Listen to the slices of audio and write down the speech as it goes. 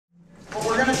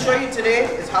show you today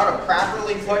is how to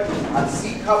properly put a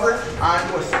seat cover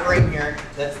onto a spring here.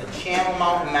 That's the channel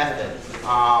mount method.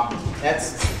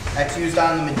 That's used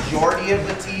on the majority of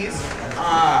the tees.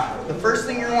 The first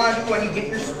thing you're going to want to do when you get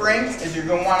your springs is you're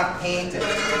going to want to paint it.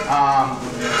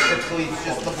 Typically it's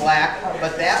just the black,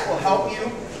 but that will help you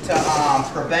to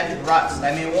prevent rust.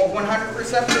 I mean, it won't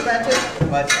 100% prevent it,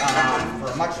 but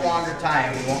for a much longer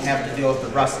time you won't have to deal with the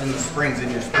rust in the springs, and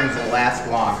your springs will last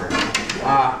longer.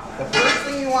 The first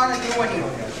thing you want to do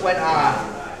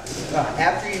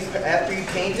after you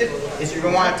paint it is you're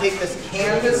going to want to take this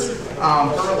canvas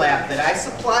burlap that I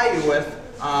supply you with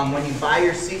when you buy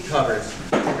your seat covers.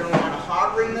 You're going to want to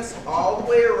hog ring this all the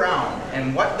way around,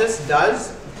 and what this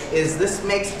does is this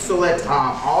makes it so that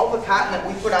all the cotton that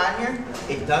we put on here,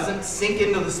 it doesn't sink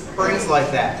into the springs like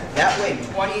that. That way,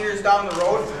 20 years down the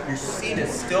road, your seat is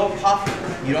still puffy.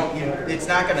 It's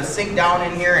not going to sink down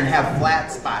in here and have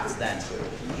flat spots then.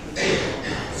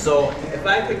 So if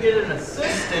I could get an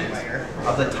assistant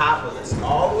of the top of this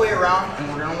all the way around, and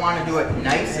we're going to want to do it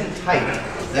nice and tight,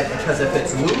 because if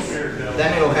it's loose,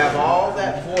 then it'll have all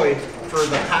that void for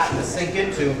the cotton to sink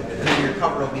into, and then your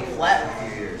cover will be flat in a few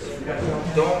years.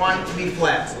 Don't want it to be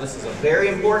flat, so this is a very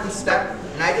important step,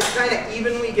 and I just kind of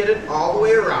evenly get it all the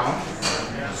way around.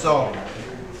 So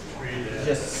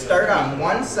just start on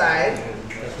one side.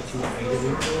 That's what you want me to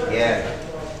do? Yeah.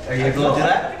 Are you able to do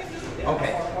that?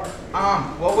 Okay.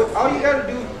 Well, all you got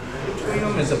to do between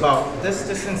them is about this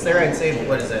distance there. I'd say,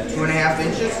 what is that, 2.5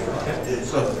 inches?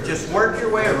 So just work your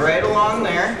way right along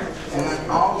there, and then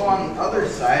I'll go on the other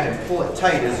side and pull it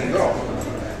tight as you go.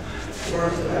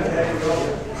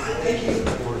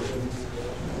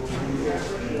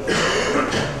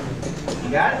 You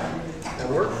got it? That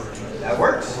works? That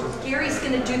works. Gary's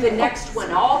going to do the next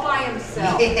one all by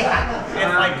himself. Yeah.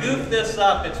 If I goof this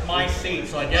up, it's my seat,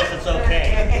 so I guess it's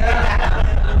okay.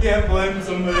 You can't blame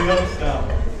somebody else now.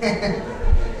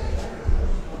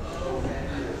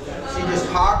 So you just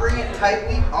hog ring it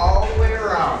tightly all the way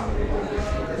around.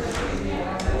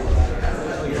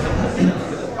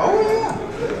 Oh yeah.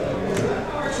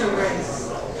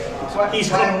 He's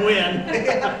going to win.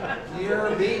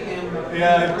 You're beating him.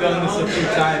 Yeah, I've done this a few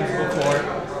times before.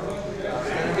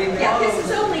 Yeah, this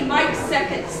is only Mike's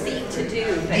second seat to do.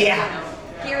 But, Yeah.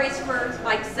 Gary's first,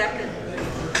 Mike's second.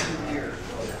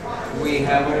 We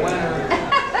have a winner.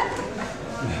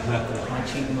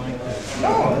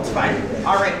 No, that's fine.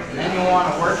 All right, and then you'll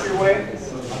want to work your way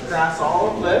across all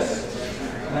of this.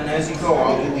 And then as you go,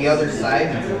 I'll do the other side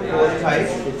and pull it tight.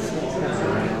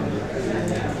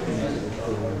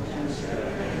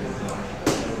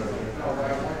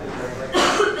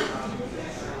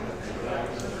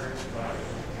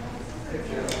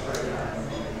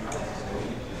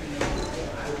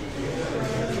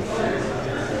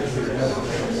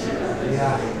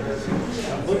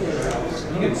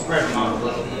 You can spread them out a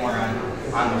little more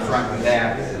on the front and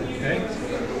back. Okay.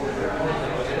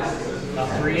 About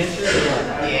 3 inches or what?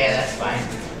 Yeah, that's fine.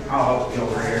 I'll help you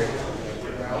over here.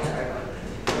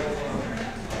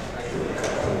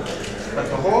 But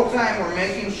the whole time we're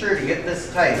making sure to get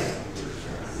this tight.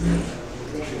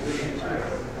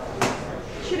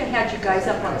 Should have had you guys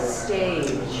up on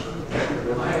stage.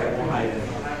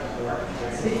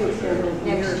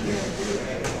 Next year.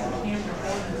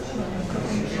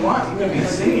 If you want, you can be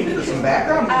singing for some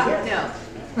background music.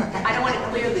 No. I don't want to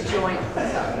clear the joint.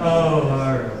 Oh, all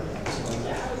right.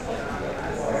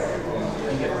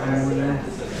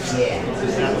 Yeah.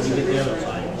 Is that when you get the other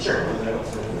side? Sure.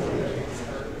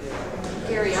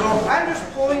 Gary, So I'm just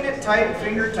pulling it tight,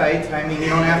 finger tight. I mean, you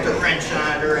don't have to wrench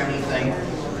on it or anything.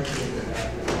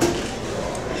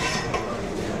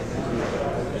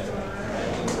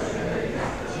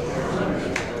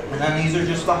 And then these are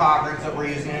just the hog rings that we're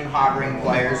using in hog ring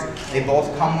pliers. They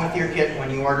both come with your kit when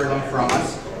you order them from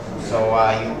us. So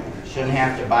you shouldn't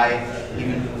have to buy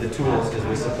even the tools because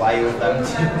we supply you with them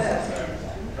too.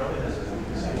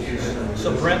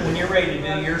 So Brent, when you're ready to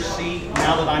do your seat,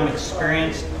 now that I'm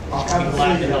experienced, I'll be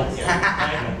glad to help you.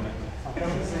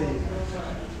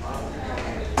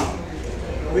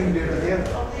 We can do it again.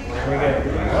 There we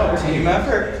go. Team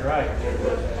effort. That's right.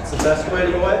 It's the best way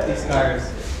to go at these cars.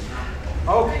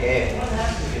 Okay.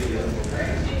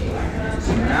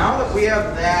 So now that we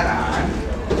have that on,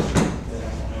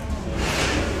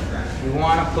 we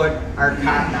want to put our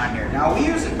cotton on here. Now we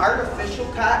use an artificial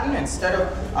cotton instead of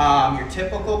your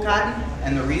typical cotton,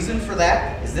 and the reason for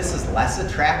that is this is less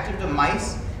attractive to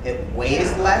mice, it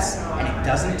weighs less, and it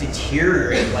doesn't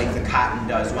deteriorate like the cotton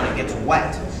does when it gets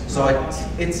wet. So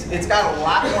it's got a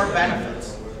lot more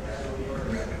benefits.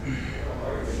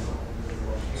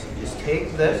 So just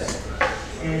take this,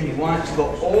 and you want to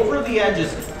go over the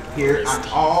edges here on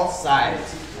all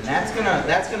sides. And that's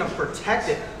gonna protect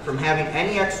it from having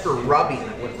any extra rubbing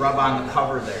that would rub on the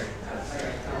cover there.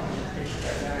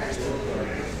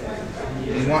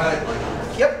 You want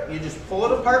to, yep, you just pull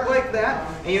it apart like that,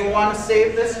 and you want to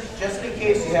save this just in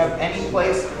case you have any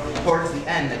place towards the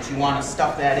end that you want to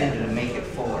stuff that into to make it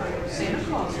fuller. Santa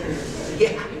Claus.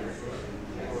 Yeah.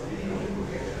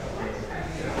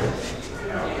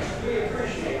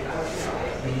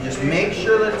 And you just make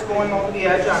sure that it's going over the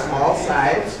edge on all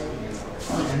sides.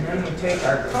 And then we take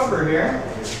our cover here.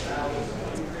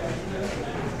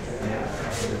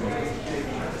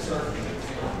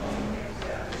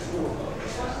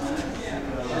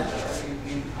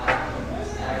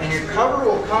 And your cover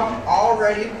will come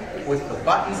already with the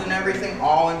buttons and everything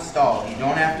all installed. You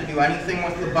don't have to do anything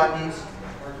with the buttons.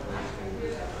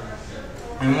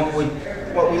 And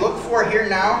what we look for here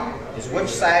now is which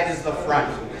side is the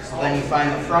front. So then you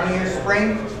find the front of your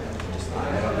spring, just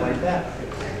line it up like that.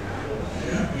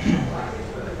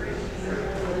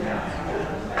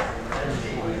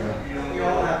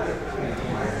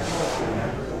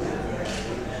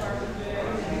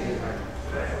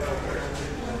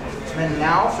 And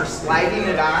now for sliding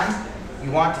it on,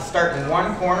 you want to start in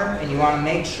one corner and you want to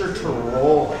make sure to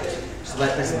roll it so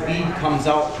that this bead comes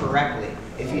out correctly.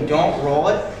 If you don't roll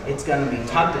it, it's going to be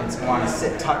tucked in. It's going to want to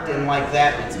sit tucked in like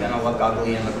that, and it's going to look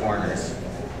ugly in the corners.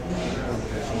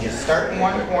 So you just start in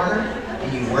one corner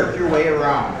and you work your way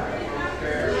around.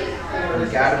 You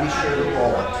got to be sure to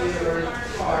roll it.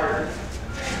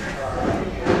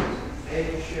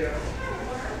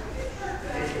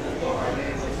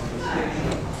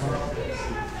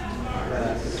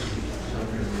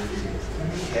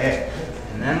 Okay,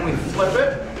 and then we flip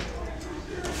it.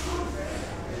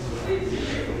 And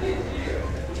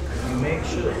you make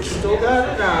sure that you still got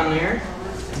it on there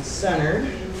and centered.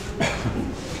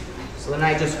 So then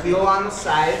I just feel on the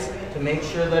sides to make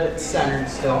sure that it's centered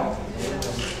still.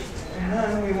 And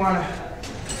then we want to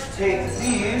take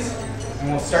these and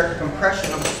we'll start the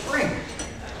compression of the spring.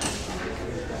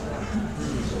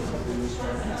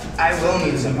 I will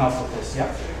need some help with this,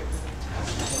 yep.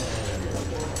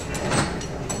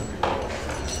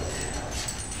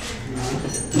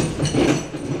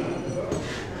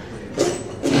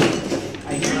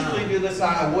 I usually do this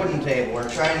on a wooden table. We're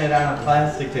trying it on a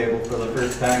plastic table for the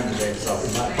first time today, so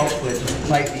hopefully it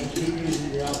might be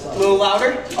a little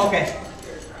louder. Okay.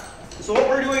 So what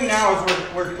we're doing now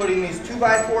is we're putting these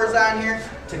 2x4s on here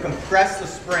to compress the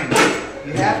spring.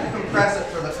 You have to compress it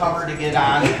for the cover to get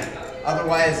on.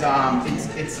 Otherwise,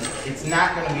 it's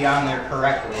not going to be on there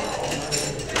correctly.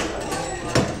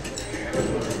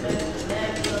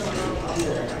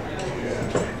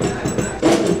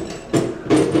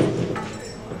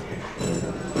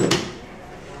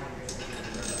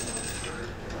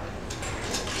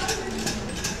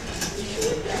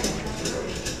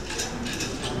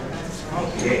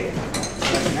 Okay,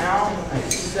 so now I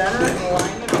center it and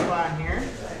line it up on here.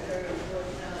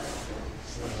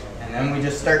 And then we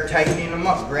just start tightening them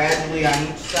up gradually on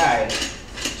each side.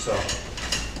 So,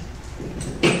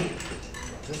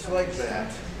 just like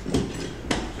that. Isn't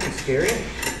it scary?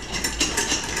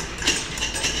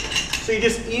 So you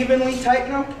just evenly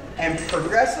tighten them, and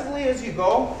progressively as you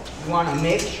go, you want to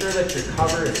make sure that your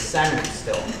cover is centered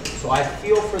still. So I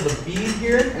feel for the bead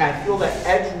here, and I feel the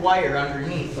edge wire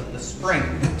underneath of the spring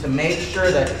to make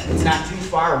sure that it's not too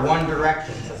far one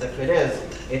direction, because if it is,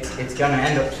 it's going to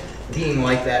end up being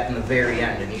like that in the very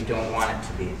end, and you don't want it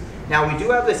to be. Now we do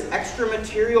have this extra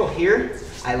material here.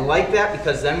 I like that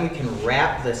because then we can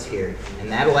wrap this here,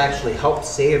 and that'll actually help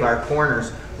save our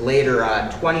corners later,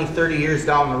 20, 30 years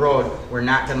down the road. We're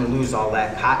not going to lose all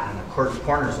that cotton. The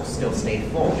corners will still stay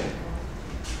full.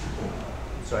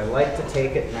 So I like to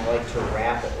take it and I like to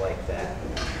wrap it like that.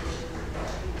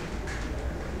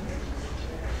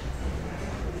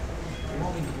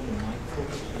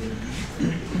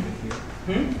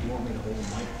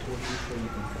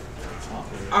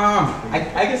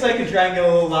 I guess I could try and get a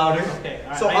little louder. Okay,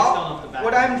 So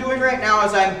what I'm doing right now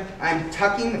is I'm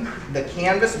tucking the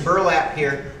canvas burlap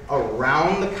here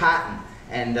around the cotton,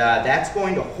 and that's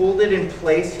going to hold it in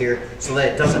place here so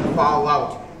that it doesn't fall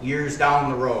out years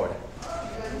down the road.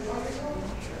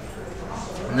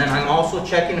 And then I'm also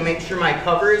checking to make sure my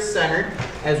cover is centered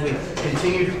as we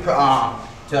continue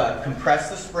to compress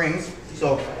the springs.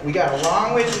 So we got a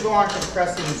long ways to go on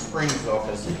compressing the springs though,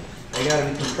 because they got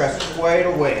to be compressed quite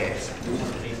a ways.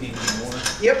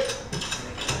 Yep.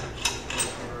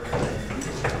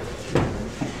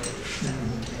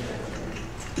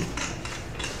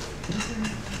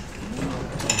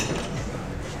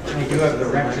 I do have the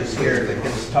wrenches here that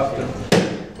gets tough to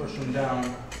push them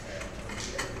down.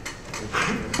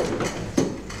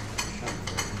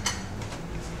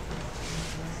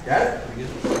 Got it?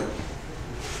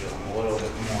 A little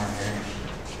bit more here.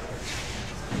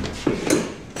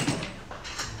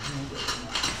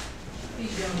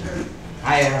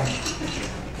 I am.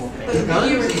 The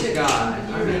viewers to God.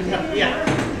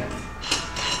 Yeah.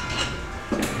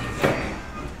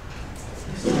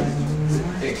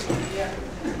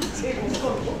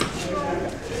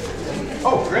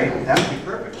 Oh, great. That would be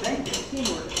perfect. Thank you.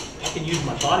 I can use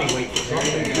my body weight for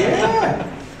something. Yeah.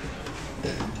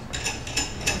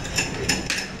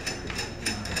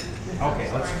 Okay,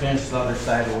 let's finish the other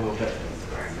side a little bit.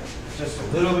 Just a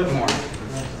little bit more.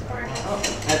 Oh,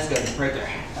 that's good. Right there.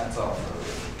 That's all.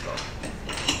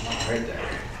 Right there.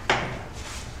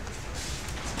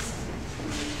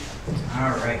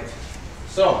 All right.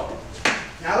 So,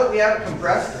 now that we have it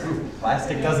compressed,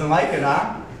 plastic doesn't like it,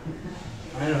 huh?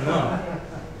 I don't know.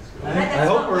 I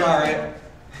hope we're all right.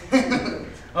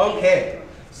 Okay,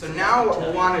 so now what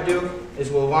we'll want to do is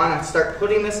we'll want to start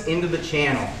putting this into the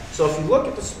channel. So if you look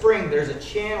at the spring, there's a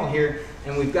channel here,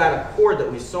 and we've got a cord that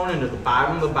we've sewn into the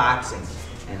bottom of the boxing.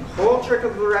 And the whole trick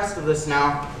of the rest of this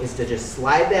now is to just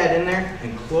slide that in there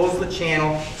and close the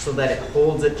channel so that it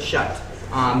holds it shut.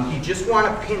 You just want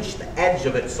to pinch the edge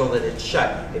of it so that it's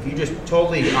shut. If you just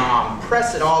totally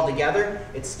press it all together,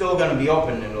 it's still going to be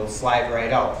open and it'll slide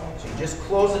right out. So you just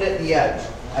close it at the edge.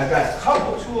 I've got a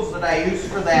couple tools that I use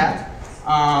for that.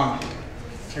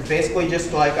 They're basically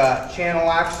just like channel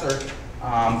locks or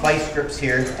vice grips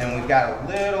here, and we've got a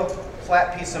little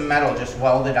flat piece of metal just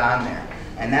welded on there.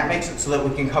 And that makes it so that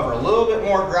we can cover a little bit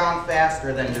more ground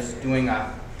faster than just doing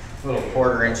a little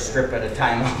 1/4-inch strip at a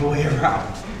time all the way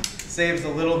around. Saves a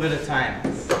little bit of time.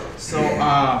 So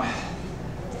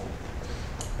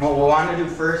what we'll want to do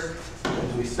first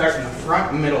is we start in the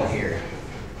front middle here.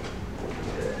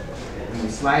 And we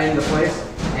slide into place,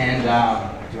 and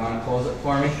do you want to close it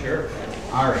for me? Sure.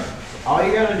 All right. All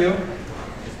you got to do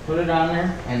is put it on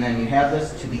there, and then you have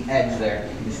this to the edge there.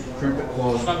 You just crimp it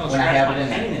closed when I have it in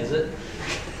there. Is it?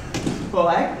 Well,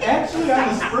 actually on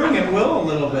the spring it will a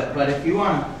little bit, but if you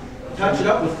want to touch it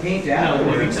up with paint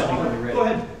afterwards, go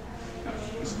ahead.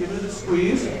 Just give it a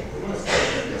squeeze.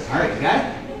 All right, you got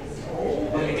it?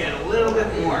 Let me get a little bit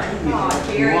more.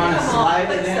 You want to slide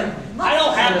it in? I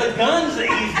don't have the guns that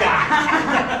he's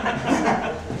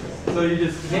got. So you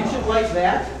just pinch it like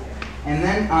that, and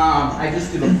then I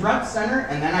just do the front, center,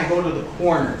 and then I go to the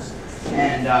corners.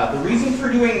 And the reason for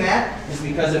doing that is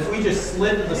because if we just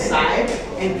slid to the side,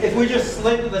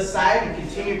 and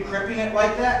continue crimping it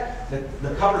like that,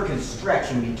 the cover can stretch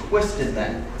and be twisted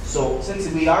then. So since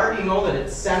we already know that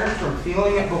it's centered from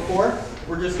feeling it before,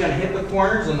 we're just going to hit the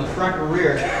corners in the front or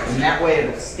rear, and that way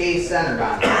it'll stay centered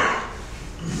on it.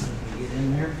 Get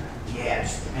in there? Yeah,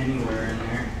 just anywhere in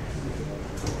there.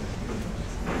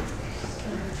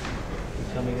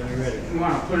 Tell me when you're ready. You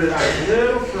want to put it out a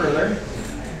little further.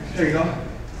 There you go.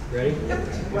 Ready? Yep.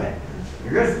 Go ahead.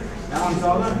 You're good. That one's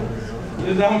all done. You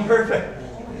did that one perfect.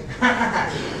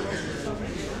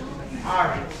 All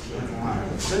right.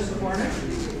 This corner.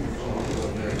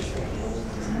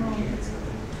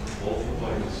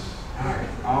 All right.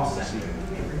 All set. There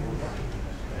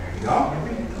you go.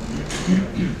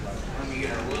 Let me get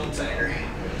it a little tighter.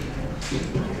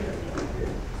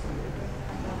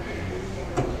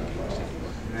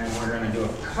 And then we're going to do a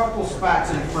couple spots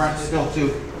in front still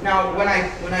too. Now, when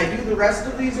I do the rest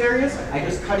of these areas, I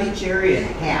just cut each area in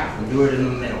half and do it in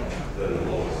the middle.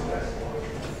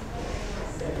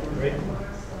 Ready?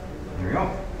 There we go.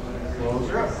 Close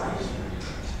her up.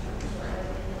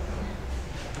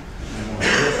 And we'll do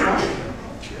this one.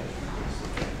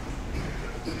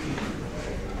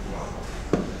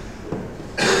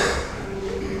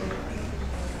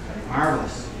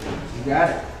 Marvelous. You got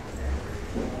it.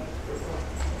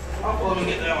 Oh, let me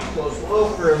get that one closed a little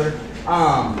further.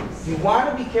 You want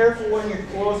to be careful when you're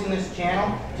closing this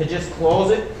channel to just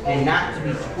close it and not to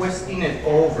be twisting it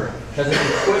over. Because if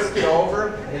you twist it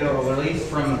over, it'll release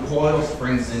from the coil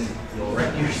springs and you'll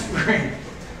wreck your spring.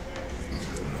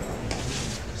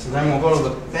 So then we'll go to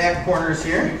the back corners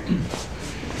here.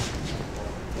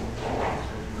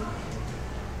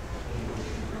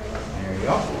 There you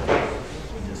go.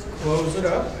 Just close it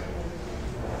up.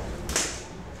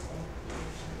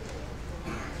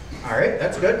 All right,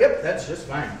 that's good. Yep, that's just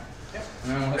fine. Yep.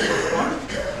 And then we'll hit this one.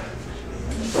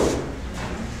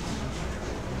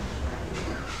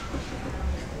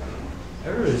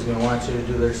 Everybody's going to want you to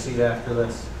do their seat after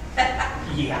this.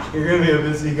 Yeah. You're going to be a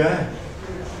busy guy.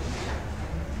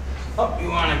 Oh, you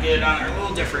want to get it on there a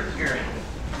little different here.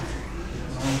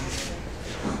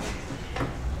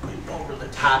 Over the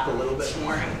top a little bit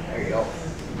more. There you go.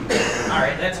 All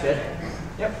right, that's good.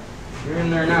 Yep. You're in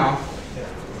there now.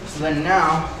 So then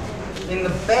now, In the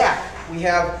back, we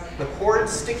have the cord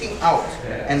sticking out.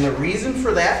 And the reason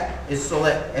for that is so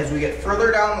that as we get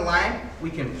further down the line, we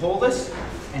can pull this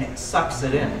and it sucks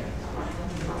it in. It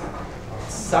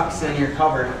sucks in your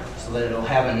cover so that it'll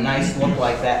have a nice look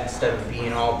like that instead of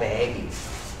being all baggy.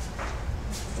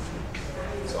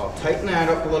 So I'll tighten that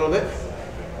up a little bit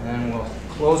and then we'll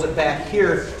close it back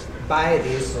here by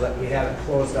these so that we have it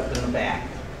closed up in the back.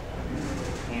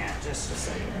 Yeah, just a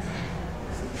second.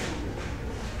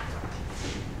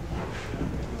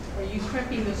 Are you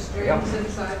crimping the strings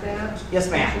inside that? Yes,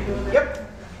 ma'am.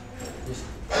 Yep. Just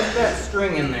put that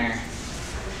string in there.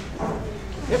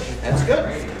 Yep, that's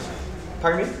good.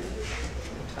 Pardon me?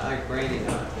 Like Brady.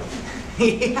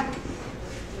 Yeah.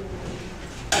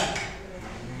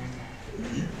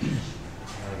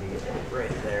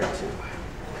 Right there too.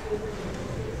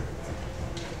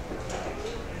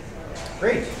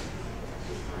 Great.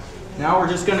 Now we're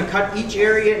just going to cut each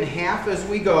area in half as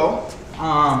we go.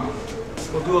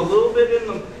 We'll do a little bit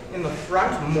in the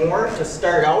front more to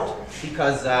start out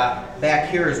because back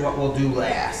here is what we'll do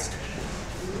last.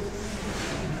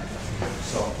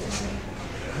 So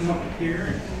come up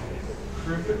here and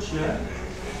crimp it shut.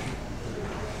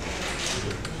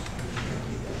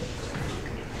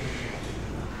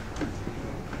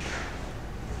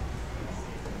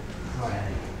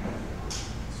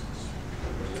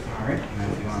 All right, now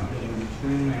if you want to put in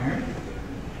between there.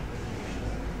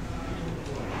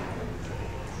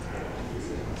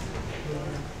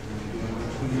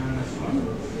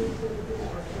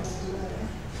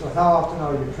 So how often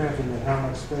are you crimping it? How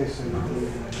much space are you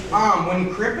doing? When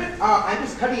you crimp it, I'm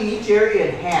just cutting each area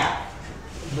in half.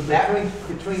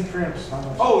 Between crimps, how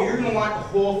much? Oh, you're going to want the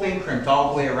whole thing crimped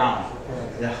all the way around.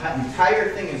 The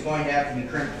entire thing is going to have to be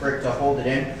crimped for it to hold it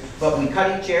in. But we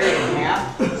cut each area in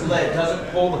half so that it doesn't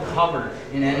pull the cover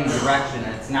in any direction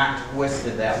and it's not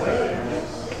twisted that way.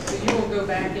 So you will go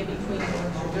back in between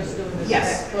when you're just doing this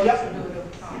Yes. back close Yep. and do it over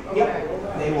top? Okay.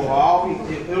 Yep. They will all be,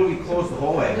 it'll be closed the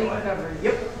whole way. Complete coverage.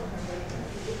 Yep.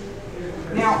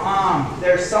 Now,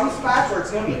 there's some spots where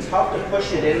it's going to be tough to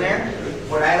push it in there.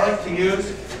 What I like to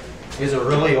use is a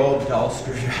really old dull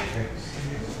screwdriver.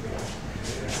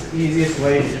 It's the easiest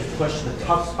way to just push the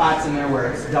tough spots in there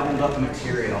where it's doubled up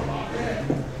material. So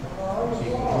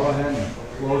you can go ahead and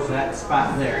close that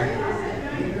spot there.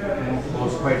 It won't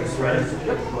close quite as right.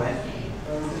 Yep, go ahead.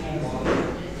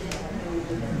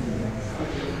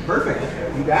 Perfect.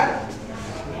 You got it.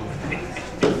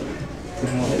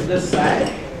 And we'll hit this side.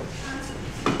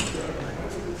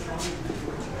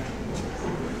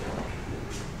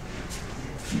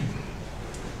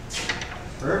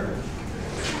 Perfect.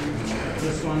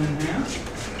 This one in half.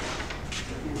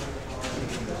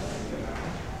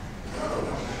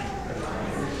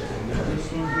 This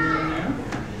one here and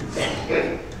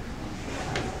there.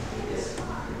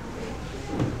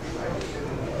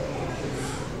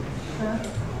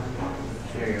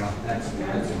 There you go. That's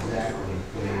exactly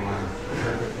where you want it.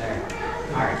 Perfect there.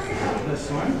 All right. This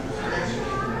one.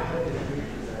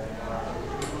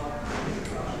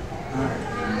 All right.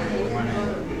 One in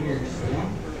here still.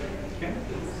 Okay.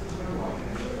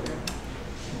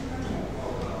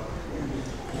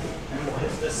 And we'll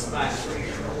hit this spot right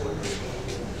here.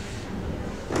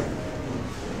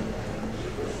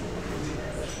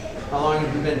 How long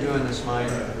have you been doing this,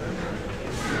 Mike?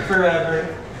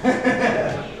 Forever.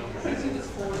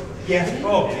 Yeah.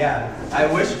 Oh, yeah. I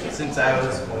wish since I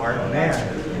was 4. Man.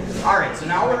 All right. So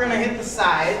now we're gonna hit the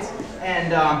sides,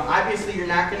 and obviously you're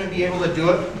not gonna be able to do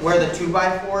it where the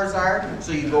 2x4s are.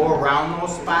 So you go around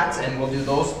those spots, and we'll do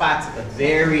those spots at the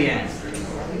very end.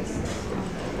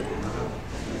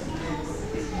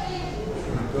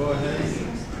 Go ahead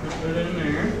and put it in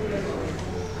there.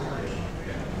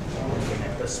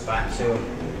 Hit the spot too.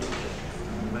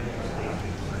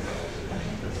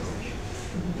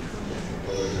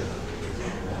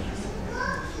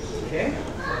 Okay.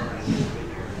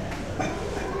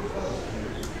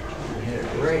 Hit it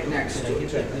right next to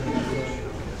it.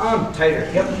 Tighter.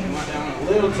 Yep. You want that one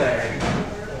a little tighter.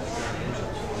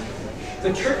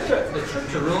 The trick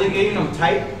to really getting them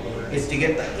tight is to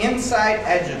get the inside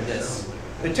edge of this.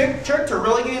 The trick to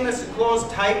really getting this closed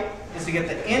tight is to get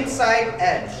the inside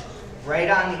edge right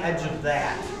on the edge of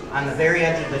that, on the very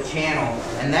edge of the channel,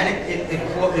 and then it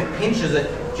pinches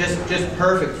it just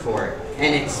perfect for it,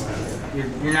 and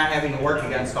you're not having to work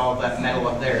against all of that metal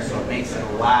up there, so it makes it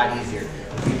a lot easier.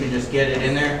 You can just get it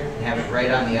in there and have it right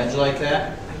on the edge like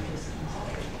that.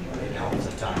 It helps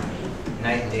a ton.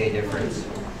 Night and day difference.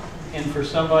 And for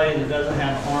somebody that doesn't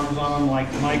have arms on them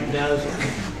like Mike does,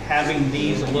 having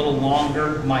these a little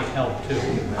longer might help too.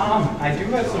 I do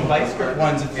have some vice grip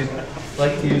ones if you'd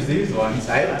like to use these ones.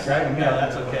 I haven't tried them Yeah, yet.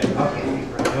 that's okay.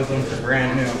 Those ones are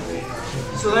brand new.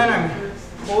 So then I'm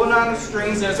pulling on the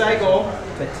strings as I go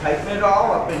to tighten it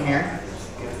all up in here.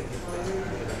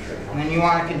 And then you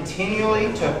want to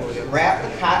continually to wrap the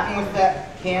cotton with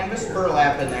that canvas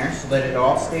burlap in there so that it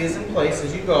all stays in place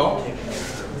as you go.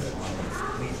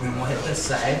 And we'll hit this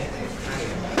side.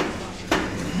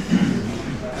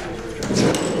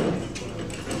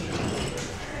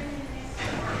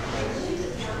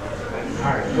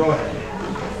 Alright, go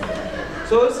ahead.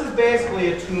 So this is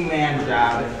basically a two-man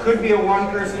job. It could be a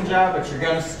one-person job, but you're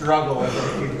going to struggle with it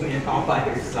if you're doing it all by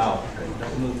yourself.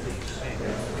 Don't move these.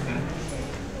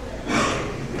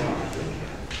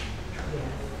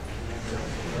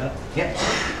 Yep.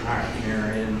 Alright, you're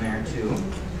right in there too.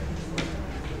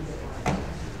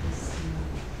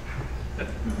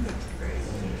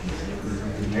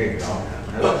 There you go.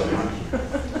 That's good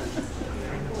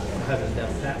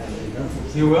one.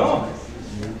 You will.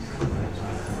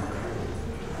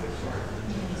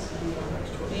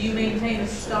 Do you maintain a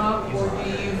stock or do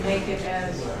you make it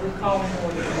as we call in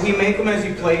orders? We make them as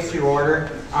you place your order.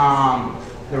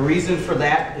 The reason for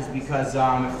that is because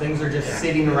if things are just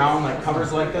sitting around like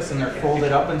covers like this and they're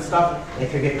folded up and stuff, they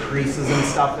could get creases and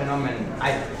stuff in them, and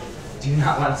I do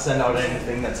not want to send out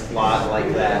anything that's flawed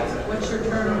like that. What's your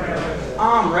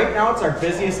turnaround? Right now it's our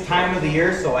busiest time of the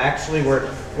year, so actually we're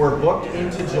booked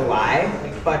into July.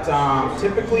 But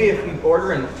typically if we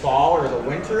order in the fall or the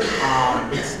winter,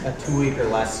 it's a 2-week or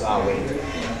less wait.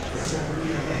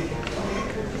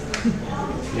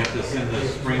 You have to send the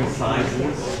spring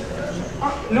sizes.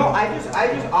 No,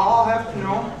 I'll have to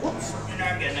know. Whoops, you're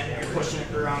not getting it. You're pushing it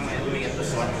the wrong way. Let me get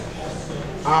this one.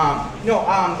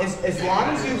 As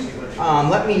long as you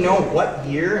let me know what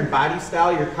year and body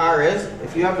style your car is,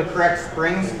 if you have the correct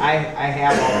springs, I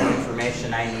have all the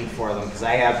information I need for them because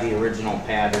I have the original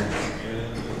pattern.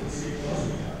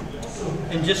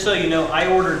 And just so you know, I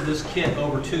ordered this kit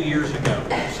over 2 years ago,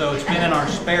 so it's been in our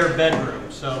spare bedroom.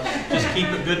 So just keep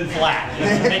it good and flat.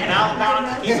 Just take it out of the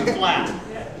box, keep it flat.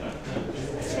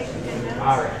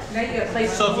 All right. Now you got to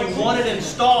place. So if you want it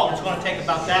installed, it's going to take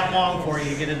about that long for you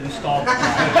to get it installed.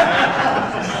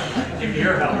 If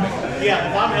you're helping. Yeah,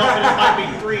 if I'm helping, it might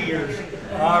be 3 years.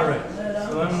 All right.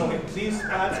 So then we'll get these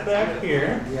spots back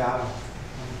here. Yeah.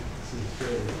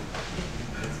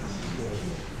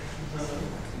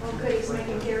 Oh, good, he's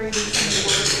making Gary do some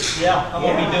work. Yeah, I'm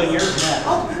going to be doing yours next.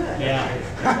 Oh, good.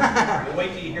 Yeah. Wait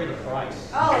till you hear the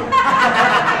price. Oh,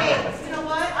 hey, you know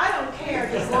what? I don't care,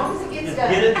 as long as it gets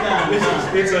done. Get it done.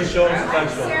 It's a show I'm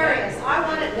special. serious, I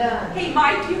want it done. Hey,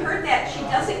 Mike, you heard that? She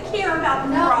doesn't care about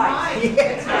the No, price. Mike.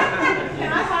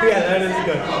 Can I hire you? Yeah, that is this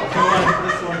good. afternoon? You want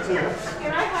this one too?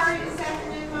 Can I hire you this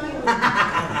afternoon, Mike?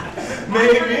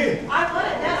 Maybe. I want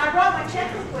it done. I brought my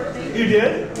checkbook with me. You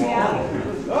did? Yeah.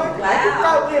 Oh, I could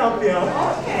probably help you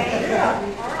out. Okay. Yeah.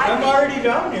 I'm already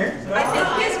down here. So. I think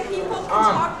his people can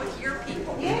talk with your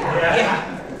people.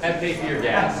 Yeah. And pay for your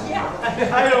gas.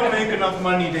 I don't make enough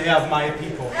money to have my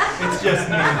people. It's just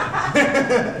me.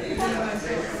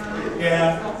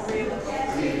 Yeah.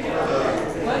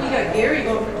 Well, you got Gary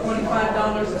going for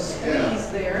 $25 a squeeze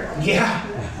there. Yeah.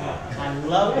 I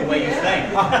love the way you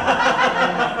think.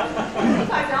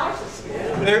 $25 is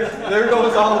good. There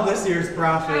goes all of this year's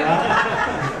profit,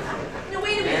 huh? No,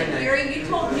 wait a minute, Gary, you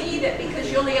told me that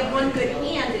because you only have one good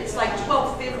hand, it's like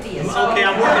 $12.50 a song. Okay,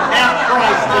 I'm working half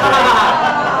price today.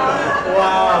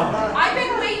 Wow. I've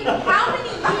been waiting how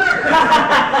many years?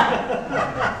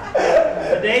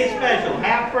 Today's special,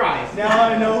 half price. Now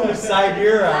I know whose side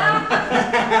you're on.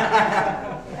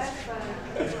 That's funny.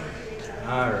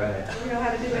 All right. You know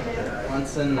how to do it now?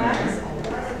 Once in there.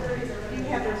 You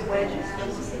have those wedges,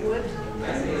 those wood.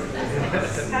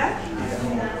 Huh?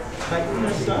 Tighten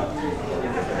this up. You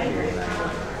have to make it.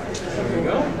 There we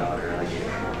go.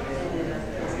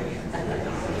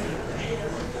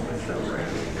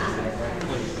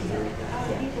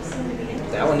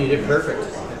 That one you did perfect.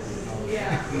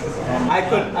 I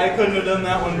couldn't have done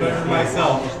that one better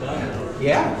myself.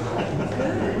 Yeah.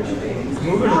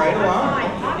 Moving right along.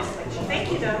 Fine, honestly.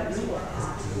 Thank you, though.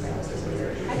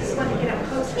 I just wanted to get up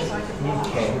closer so I could walk.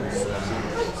 Okay, so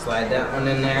slide that one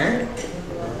in there.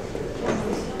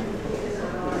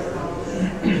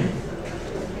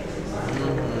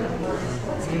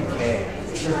 Okay,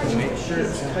 make sure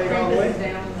it's tight all the way.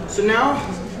 So now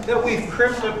that we've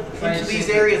crimped up into these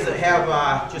areas that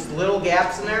have just little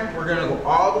gaps in there, we're gonna go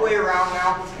all the way around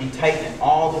now and tighten it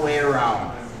all the way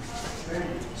around.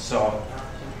 So,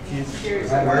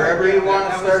 wherever you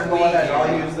want to start, go ahead.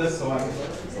 I'll use this one.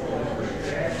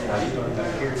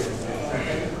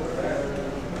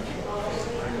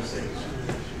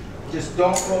 just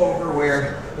don't go over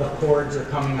where the cords are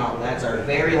coming out. That's our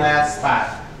very last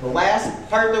spot. The last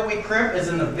part that we crimp is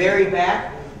in the very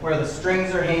back where the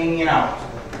strings are hanging out.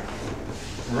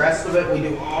 The rest of it we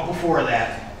do all before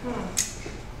that.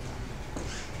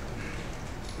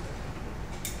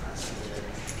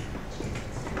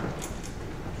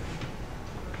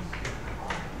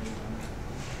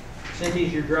 Cindy,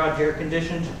 is your garage air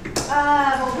conditioned?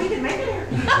 Well, we can make it here.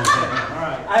 All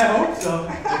right. I hope so.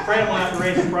 The friend will have to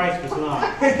raise the price if it's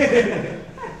not.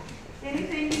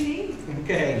 Anything you need,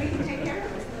 Okay. we can take care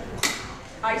of it.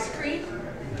 Ice cream?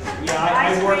 Yeah,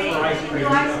 I work for ice You cream. do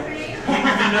ice cream?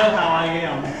 You know how I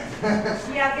am.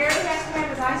 Yeah, Gary has to have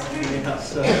his ice cream. Yeah,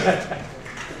 so.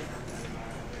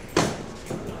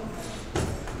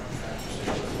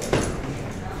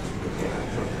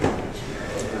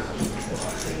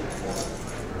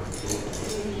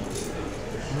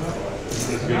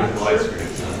 It's beautiful ice cream.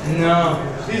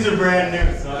 No, these are brand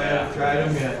new, so I haven't tried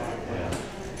them yet.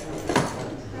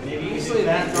 Usually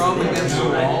that throw them against the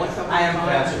wall a couple of times. I am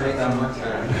faster with them. Much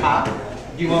better. Pop.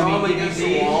 Do you Throw want them me to give against you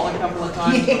the these? wall a couple of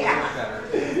times. Yeah. It'll work better.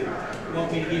 You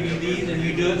want me to give you these and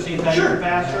you do it, see if I Sure. can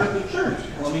faster? Sure.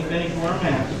 Let me finish where I'm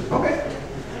at. Okay.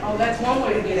 Oh, that's one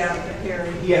way to get out of the carry.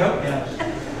 Yeah. Yes.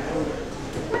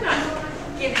 We're not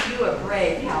giving you a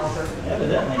break, Halbert.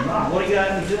 Evidently not. What do you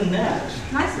guys do next?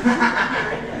 Nice to meet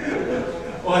you.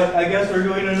 Well, I guess we're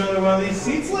going to another one of these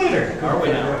seats later. Are we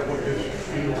now?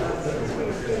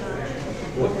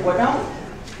 What now?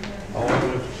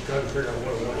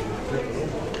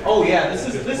 Oh yeah, this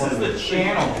is the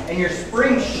channel, and your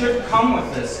spring should come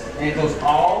with this, and it goes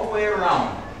all the way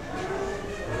around.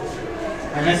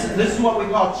 And this is what we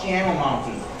call channel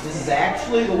mounting. This is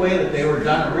actually the way that they were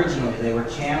done originally. They were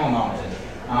channel mounted.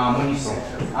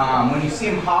 When you see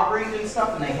them hog ringed and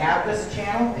stuff, and they have this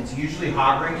channel, it's usually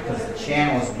hog ringed because the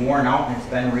channel is worn out and it's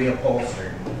been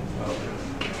reupholstered.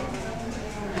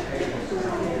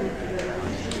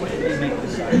 What did they make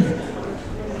this out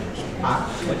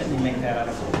of? What did they make that out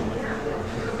of?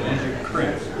 These are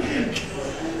crimps.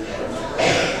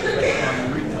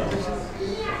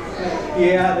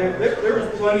 Yeah, there was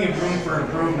plenty of room for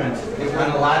improvement. They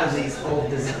run a lot of these old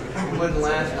designs. It wouldn't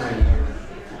last for a year.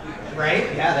 Right?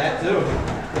 Yeah, that too.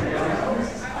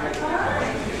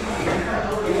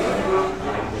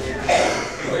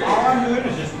 All I'm doing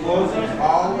is just closing it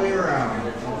all the way around.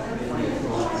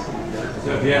 So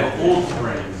if you have old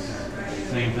springs,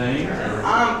 same thing? Or?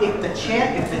 If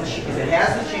it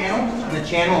has the channel and the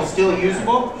channel is still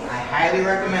usable, I highly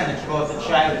recommend that you go with the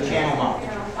channel mount.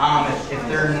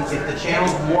 If the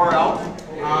channel's wore out,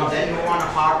 then you want to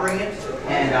hog ring it,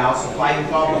 and I'll supply you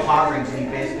with all the hog rings, and you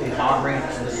basically hog ring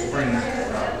it to the springs.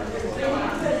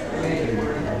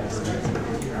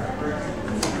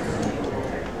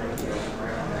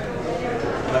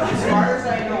 As far as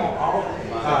I know,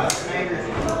 all Snyder's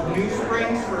new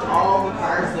springs for all the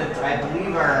cars that I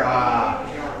believe are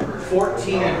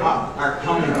 14 and up are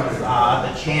coming with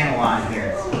the channel on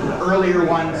here. The earlier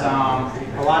ones,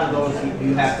 a lot of those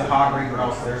you have to hog ring or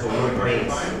else there's a wood base.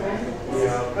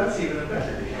 Yeah, that's even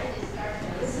better.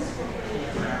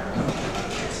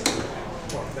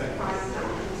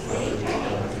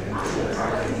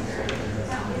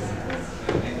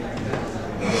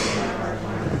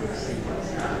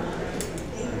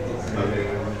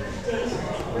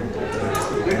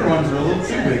 Bigger ones are a little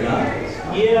too big,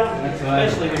 huh? Yeah, That's why.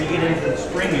 especially when you get into the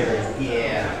spring area.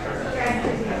 Yeah.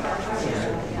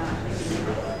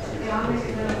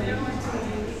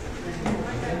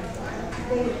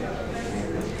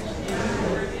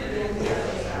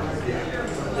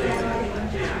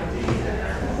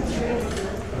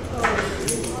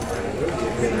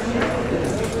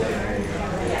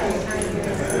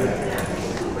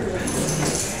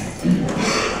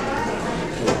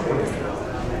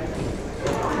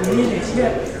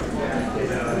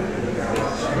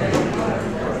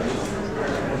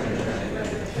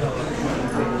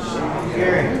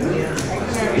 Gary,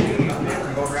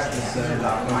 go grab this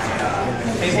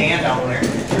his hand out there.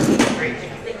 Great.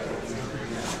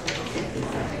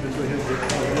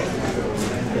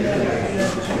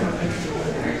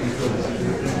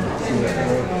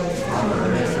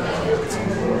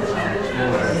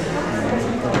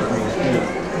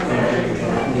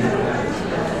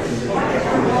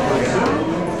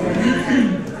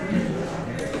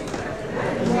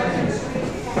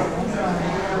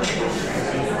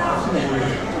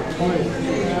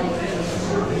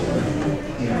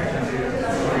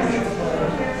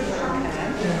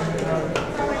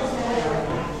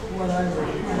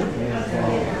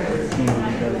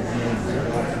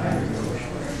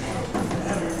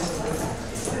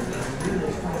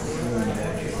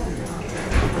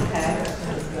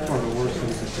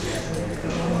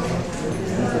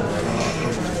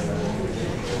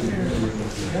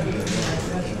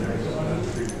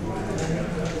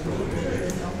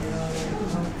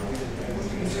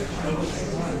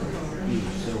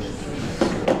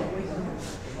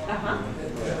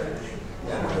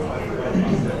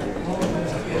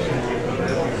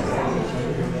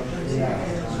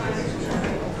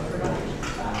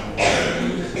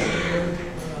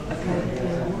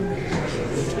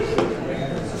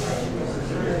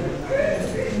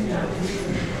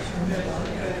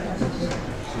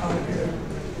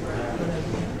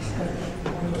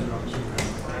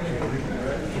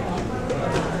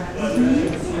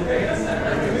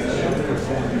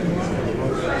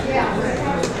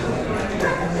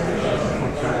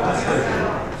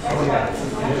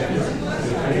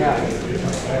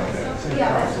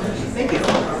 Thank you.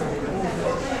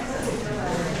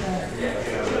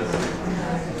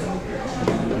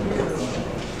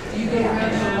 You go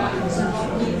around to a lot of the swap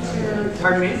meets or?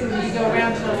 Pardon me? You go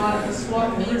around to a lot of the swap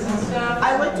meets and stuff?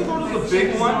 I like to go to the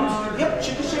big ones. Yep,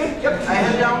 Chicken Shake. Yep, I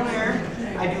head down there.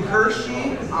 I do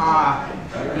Hershey.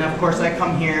 And of course I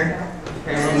come here.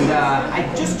 And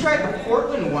I just tried the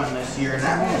Portland one this year, and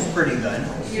that one was pretty good.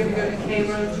 You ever go to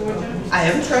Cairo, Georgia? I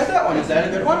haven't tried that one. Is that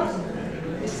a good one?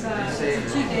 It's a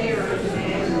 2-day or a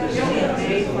day. You only have a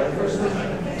day for the first week.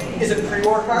 Is it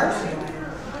pre-war cars?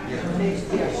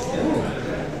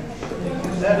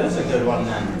 That is a good one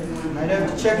then. Might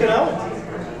have to check it out.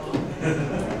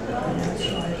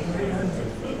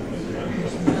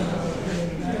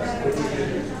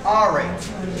 All right.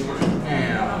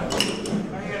 Now,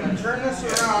 I'm going to turn this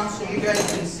around so you guys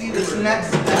can see this next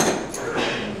step.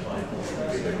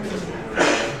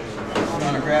 I'm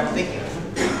going to grab the...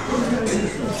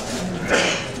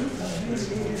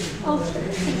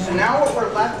 So now what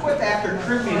we're left with after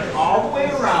crimping all the way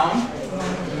around,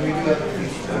 we do have a few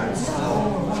spots.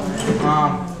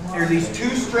 There are these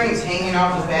 2 strings hanging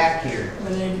off the back here.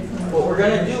 What we're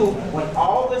going to do when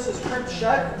all this is crimped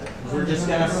shut is we're just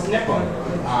going to snip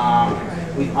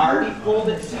them. We've already pulled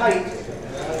it tight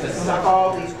to suck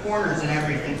all these corners and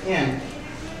everything in.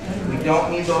 We don't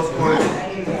need those corners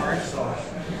anymore, so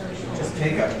just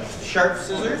take a sharp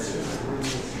scissors.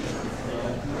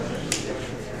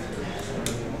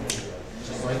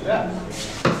 Just like that.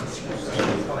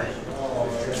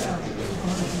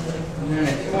 And then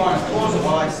if you want to close it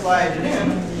while I slide it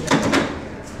in.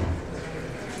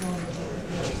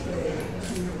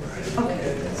 Okay.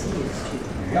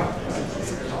 There you go.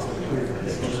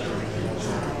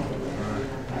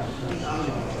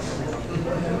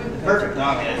 Perfect.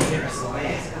 Okay.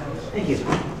 Thank you.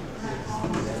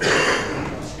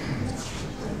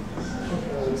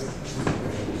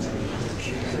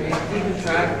 So you keep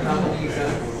track of how many you've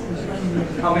done?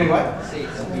 How many what?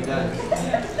 Seats have you done?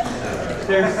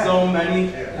 There's so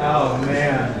many. Oh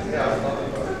man.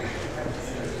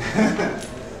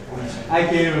 I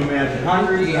can't even imagine.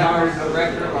 Hundreds and hundreds. A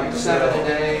record like 7 a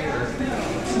day or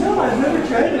No, I've never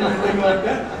tried anything like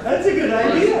that. That's a good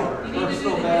idea. You need to do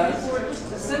personal the best?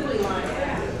 assembly line.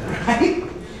 Right?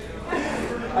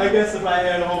 I guess if I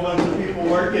had a whole bunch of people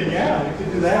working, yeah, we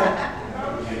could do that.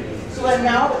 So then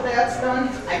now that that's done,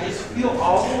 I just feel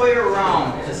all the way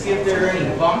around to see if there are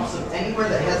any bumps of anywhere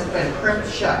that hasn't been crimped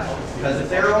shut. Because if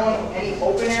there are any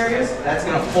open areas, that's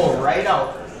going to pull right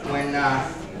out when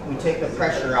we take the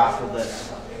pressure off of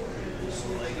this. So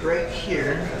like right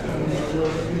here.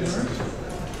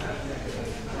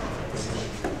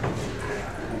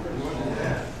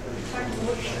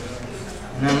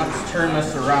 And then let's turn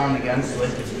this around again so we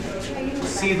can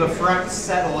see the front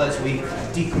settle as we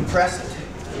decompress it.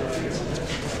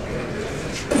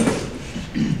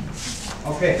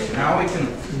 Okay, now we can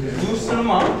loosen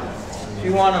them up. If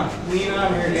you want to lean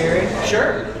on here, Gary.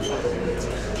 Sure.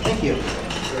 Thank you.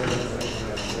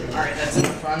 All right, that's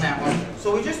enough on that one.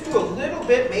 So we just do a little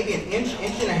bit, maybe an inch,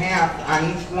 inch and a half on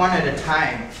each one at a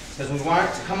time, because we want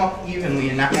it to come up evenly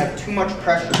and not have too much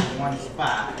pressure in one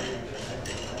spot.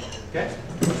 Okay?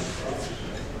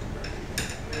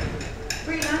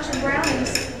 Free lunch and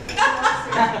brownies. I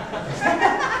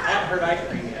haven't heard ice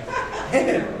cream yet.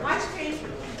 Ice cream.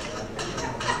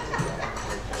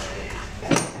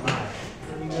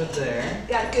 Pretty good there.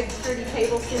 Got a good sturdy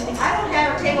table, Cindy? I don't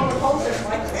have a table with holders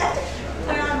like that.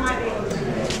 Put it on my table.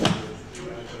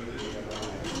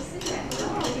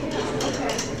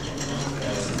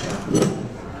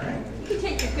 You can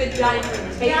take your good dining room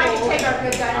table. Yeah, I can take our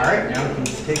good dining. All right, now we can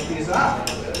just take these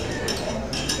off.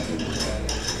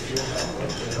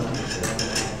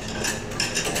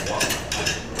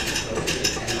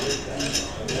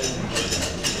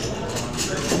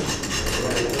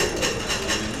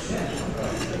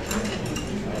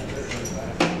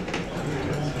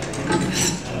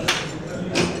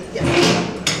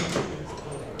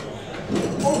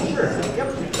 Oh, sure. Yep.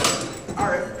 All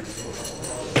right.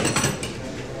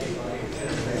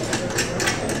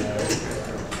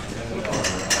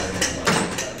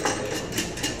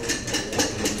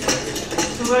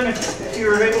 So then if you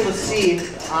were able to see,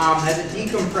 as it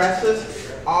decompresses,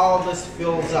 all this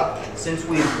fills up since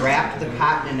we've wrapped the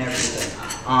cotton and everything.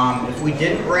 If we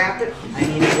didn't wrap it, I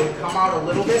mean, it would come out a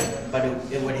little bit, but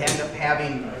it would end up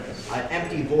having an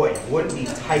empty void. It wouldn't be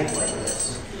tight like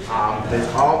this. There's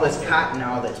all this cotton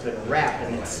now that's been wrapped,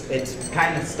 and it's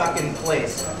kind of stuck in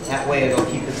place. That way it'll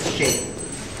keep its shape.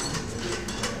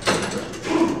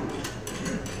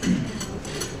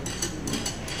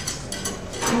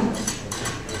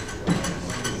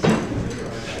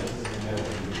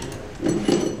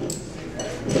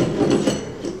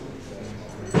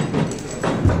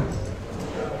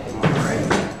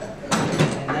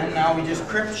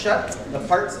 rip shut the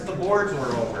parts that the boards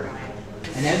were over.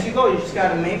 And as you go, you just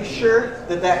got to make sure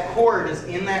that that cord is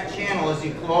in that channel as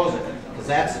you close it, because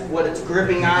that's what it's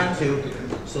gripping onto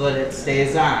so that it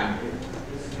stays on.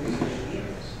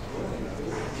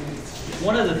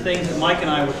 One of the things that Mike and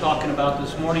I were talking about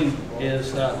this morning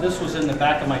is this was in the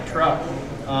back of my truck.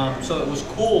 So it was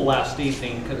cool last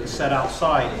evening because it sat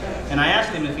outside. And I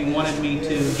asked him if he wanted me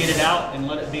to get it out and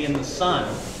let it be in the sun.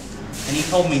 And he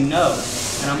told me no.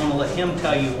 And I'm going to let him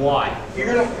tell you why. You're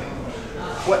gonna,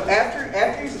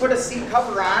 after you put a seat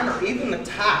cover on, or even the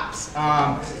tops,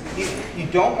 you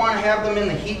don't want to have them in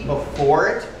the heat before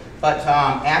it. But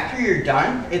after you're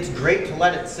done, it's great to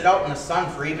let it sit out in the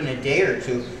sun for even a day or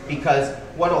two, because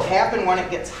what will happen when it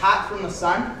gets hot from the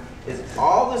sun is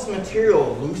all this material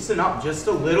will loosen up just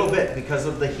a little bit because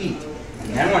of the heat.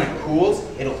 And then when it cools,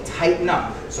 it'll tighten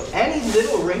up. So any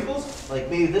little wrinkles, like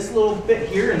maybe this little bit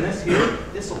here and this here,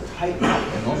 this will tighten up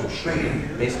and those will shrink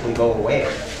and basically go away.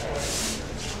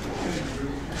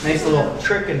 Nice little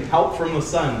trick and help from the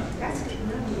sun.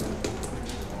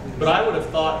 But I would have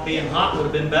thought being hot would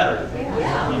have been better.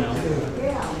 Yeah. You know.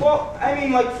 Yeah. Well, I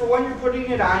mean, like for when you're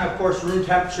putting it on, of course, room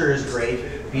temperature is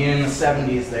great, being in the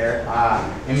 70s there.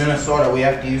 In Minnesota, we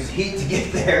have to use heat to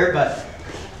get there, but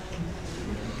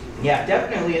yeah,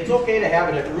 definitely, it's okay to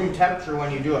have it at room temperature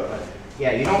when you do it, but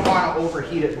yeah, you don't want to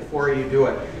overheat it before you do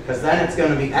it, because then it's going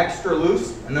to be extra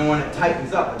loose, and then when it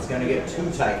tightens up, it's going to get too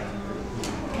tight.